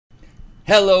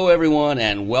Hello everyone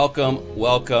and welcome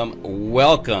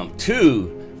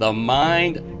to the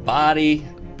Mind Body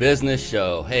Business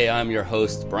Show. Hey, I'm your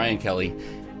host, Brian Kelly.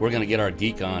 We're going to get our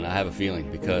geek on, I have a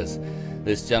feeling, because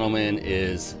this gentleman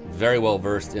is very well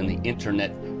versed in the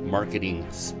internet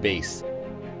marketing space.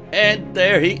 And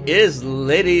there he is,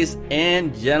 ladies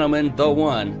and gentlemen, the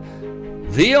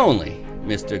one, the only,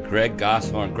 Mr. Greg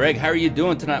Goshorn. Greg, how are you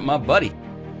doing tonight, my buddy?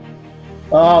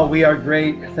 Oh, we are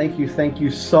great. Thank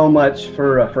you so much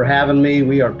for having me.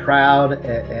 We are proud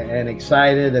and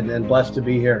excited and blessed to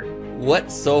be here.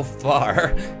 What so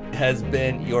far has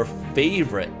been your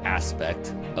favorite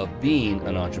aspect of being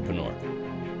an entrepreneur?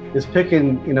 Is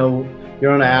picking,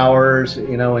 your own hours,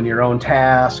 and your own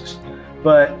tasks,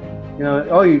 but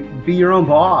you be your own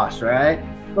boss, right?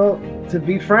 Well, to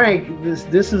be frank,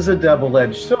 this is a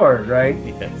double-edged sword, right?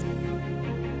 Yes.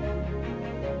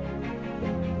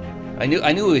 I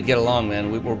knew we would get along, man.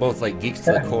 We're both like geeks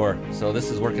to the core, so this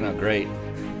is working out great.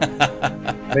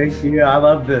 Thank you. I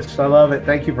love this. I love it.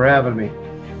 Thank you for having me.